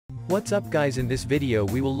What's up guys, in this video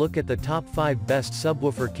we will look at the top 5 best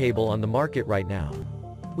subwoofer cable on the market right now.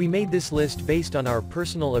 We made this list based on our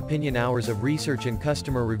personal opinion, hours of research and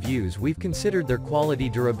customer reviews. We've considered their quality,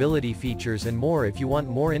 durability, features and more. If you want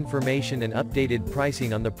more information and updated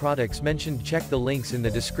pricing on the products mentioned, check the links in the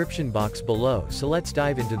description box below. So let's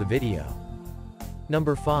dive into the video.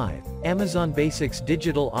 Number 5. Amazon Basics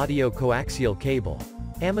Digital Audio Coaxial Cable.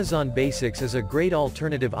 Amazon Basics is a great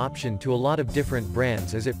alternative option to a lot of different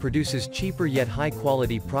brands as it produces cheaper yet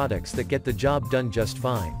high-quality products that get the job done just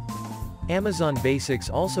fine. Amazon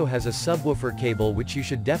Basics also has a subwoofer cable which you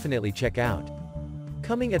should definitely check out.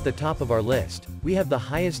 Coming at the top of our list, we have the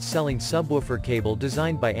highest-selling subwoofer cable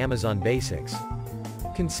designed by Amazon Basics.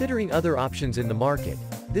 Considering other options in the market,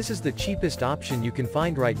 this is the cheapest option you can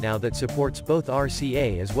find right now that supports both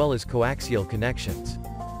RCA as well as coaxial connections.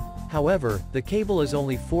 However, the cable is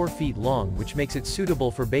only 4 feet long, which makes it suitable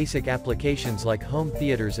for basic applications like home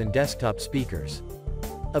theaters and desktop speakers.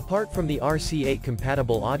 Apart from the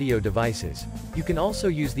RCA-compatible audio devices, you can also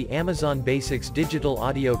use the Amazon Basics Digital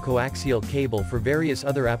Audio Coaxial Cable for various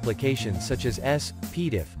other applications such as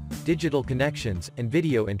PDIF, digital connections, and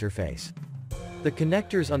video interface. The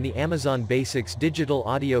connectors on the Amazon Basics Digital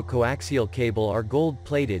Audio Coaxial Cable are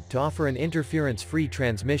gold-plated to offer an interference-free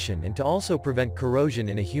transmission and to also prevent corrosion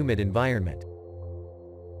in a humid environment.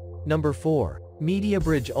 Number 4.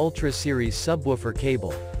 Mediabridge Ultra Series Subwoofer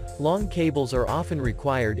Cable. Long cables are often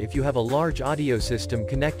required if you have a large audio system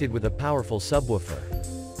connected with a powerful subwoofer.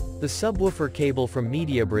 The subwoofer cable from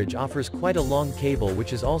Mediabridge offers quite a long cable,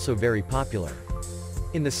 which is also very popular.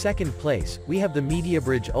 In the second place, we have the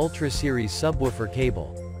Mediabridge Ultra Series Subwoofer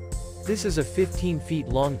Cable. This is a 15 feet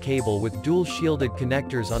long cable with dual shielded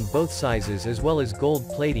connectors on both sizes as well as gold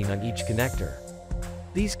plating on each connector.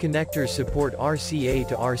 These connectors support RCA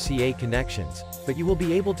to RCA connections, but you will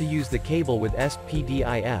be able to use the cable with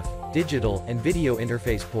SPDIF, digital, and video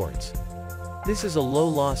interface ports. This is a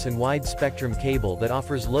low-loss and wide-spectrum cable that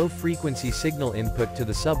offers low-frequency signal input to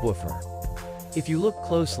the subwoofer. If you look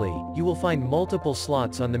closely, you will find multiple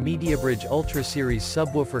slots on the Mediabridge Ultra Series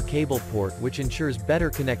subwoofer cable port, which ensures better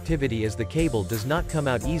connectivity as the cable does not come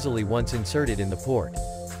out easily once inserted in the port.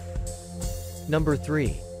 Number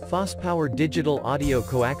 3. FosPower Digital Audio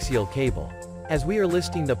Coaxial Cable. As we are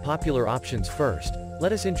listing the popular options first,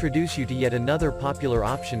 let us introduce you to yet another popular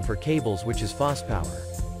option for cables, which is FosPower.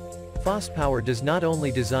 FosPower does not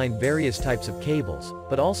only design various types of cables,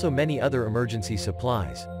 but also many other emergency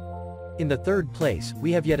supplies. In the third place,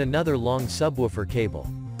 we have yet another long subwoofer cable.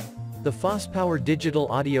 The FosPower Digital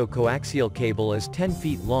Audio Coaxial Cable is 10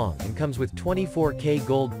 feet long and comes with 24K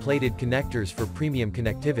gold-plated connectors for premium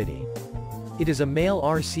connectivity. It is a male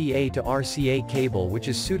RCA to RCA cable which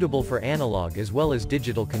is suitable for analog as well as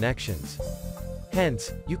digital connections.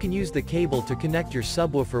 Hence, you can use the cable to connect your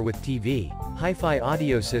subwoofer with TV, hi-fi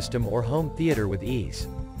audio system or home theater with ease.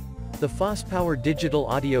 The FosPower Digital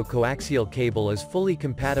Audio Coaxial Cable is fully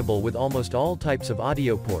compatible with almost all types of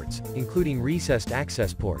audio ports, including recessed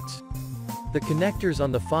access ports. The connectors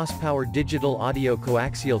on the FosPower Digital Audio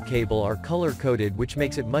Coaxial Cable are color-coded, which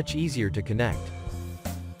makes it much easier to connect.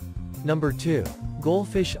 Number 2.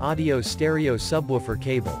 Goalfish Audio Stereo Subwoofer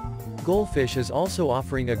Cable. Goalfish is also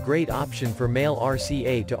offering a great option for male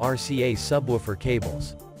RCA to RCA subwoofer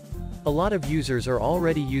cables. A lot of users are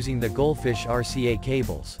already using the Goalfish RCA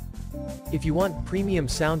cables. If you want premium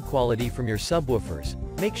sound quality from your subwoofers,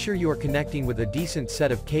 make sure you are connecting with a decent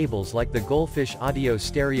set of cables like the Goalfish Audio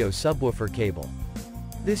Stereo Subwoofer Cable.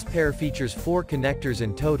 This pair features 4 connectors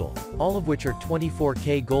in total, all of which are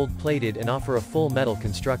 24K gold-plated and offer a full metal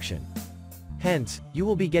construction. Hence, you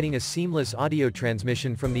will be getting a seamless audio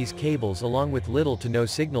transmission from these cables along with little to no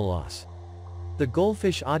signal loss. The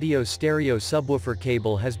Goalfish Audio Stereo Subwoofer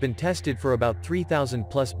Cable has been tested for about 3,000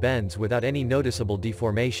 plus bends without any noticeable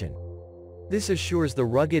deformation. This assures the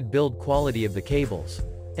rugged build quality of the cables.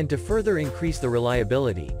 And to further increase the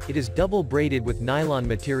reliability, it is double braided with nylon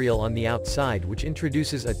material on the outside, which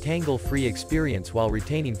introduces a tangle-free experience while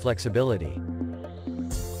retaining flexibility.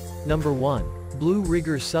 Number 1.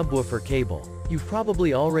 BlueRigger Subwoofer Cable. You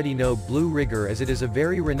probably already know BlueRigger as it is a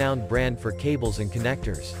very renowned brand for cables and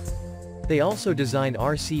connectors. They also design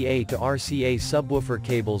RCA to RCA subwoofer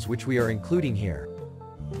cables, which we are including here.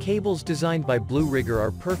 Cables designed by BlueRigger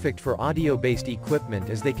are perfect for audio-based equipment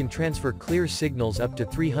as they can transfer clear signals up to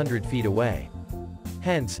 300 feet away.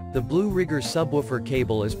 Hence, the BlueRigger subwoofer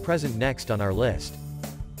cable is present next on our list.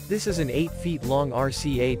 This is an 8 feet long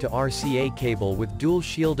RCA to RCA cable with dual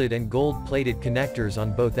shielded and gold-plated connectors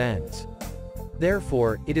on both ends.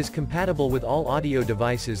 Therefore, it is compatible with all audio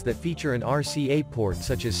devices that feature an RCA port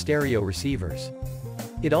such as stereo receivers.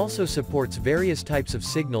 It also supports various types of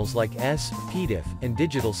signals like S, PDIF, and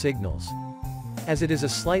digital signals. As it is a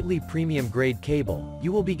slightly premium grade cable,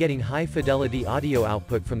 you will be getting high-fidelity audio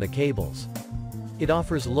output from the cables. It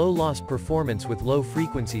offers low-loss performance with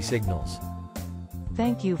low-frequency signals.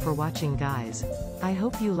 Thank you for watching, guys. I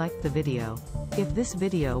hope you liked the video. If this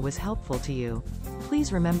video was helpful to you,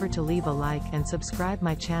 please remember to leave a like and subscribe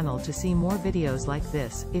my channel to see more videos like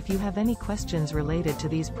this. If you have any questions related to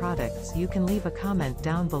these products, you can leave a comment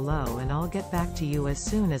down below and I'll get back to you as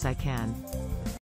soon as I can.